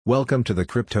Welcome to the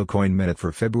Crypto Coin Minute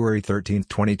for February 13,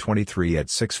 2023 at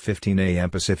 6:15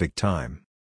 a.m. Pacific Time.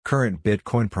 Current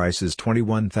Bitcoin price is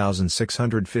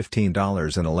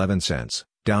 $21,615.11,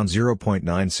 down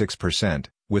 0.96%,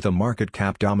 with a market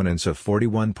cap dominance of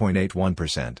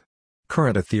 41.81%.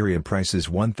 Current Ethereum price is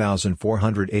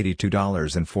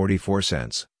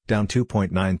 $1,482.44, down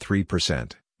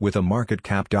 2.93%, with a market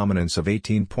cap dominance of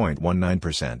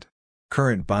 18.19%.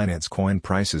 Current Binance Coin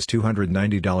price is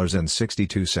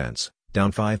 $290.62,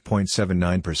 down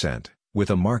 5.79%, with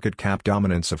a market cap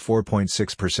dominance of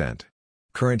 4.6%.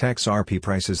 Current XRP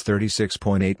price is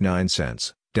 36.89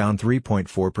 cents, down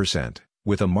 3.4%,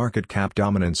 with a market cap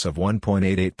dominance of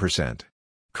 1.88%.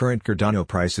 Current Cardano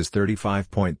price is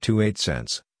 35.28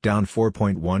 cents, down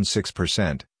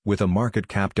 4.16%, with a market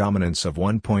cap dominance of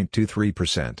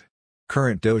 1.23%.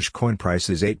 Current Dogecoin price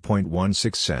is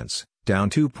 8.16 cents,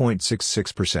 down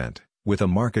 2.66%, with a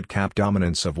market cap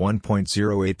dominance of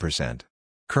 1.08%.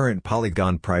 Current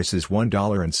Polygon price is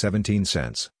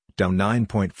 $1.17, down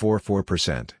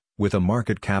 9.44%, with a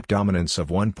market cap dominance of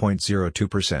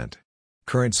 1.02%.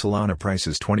 Current Solana price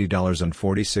is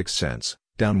 $20.46,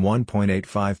 down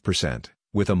 1.85%,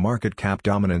 with a market cap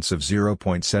dominance of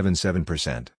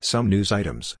 0.77%. Some news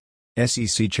items.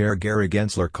 SEC Chair Gary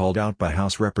Gensler called out by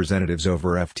House Representatives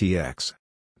over FTX.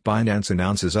 Binance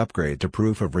announces upgrade to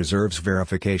Proof of Reserves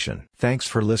verification. Thanks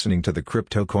for listening to the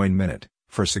Crypto Coin Minute.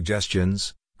 For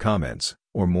suggestions, comments,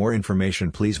 or more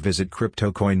information, please visit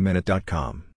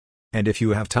CryptoCoinMinute.com. And if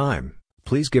you have time,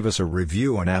 please give us a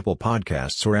review on Apple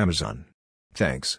Podcasts or Amazon. Thanks.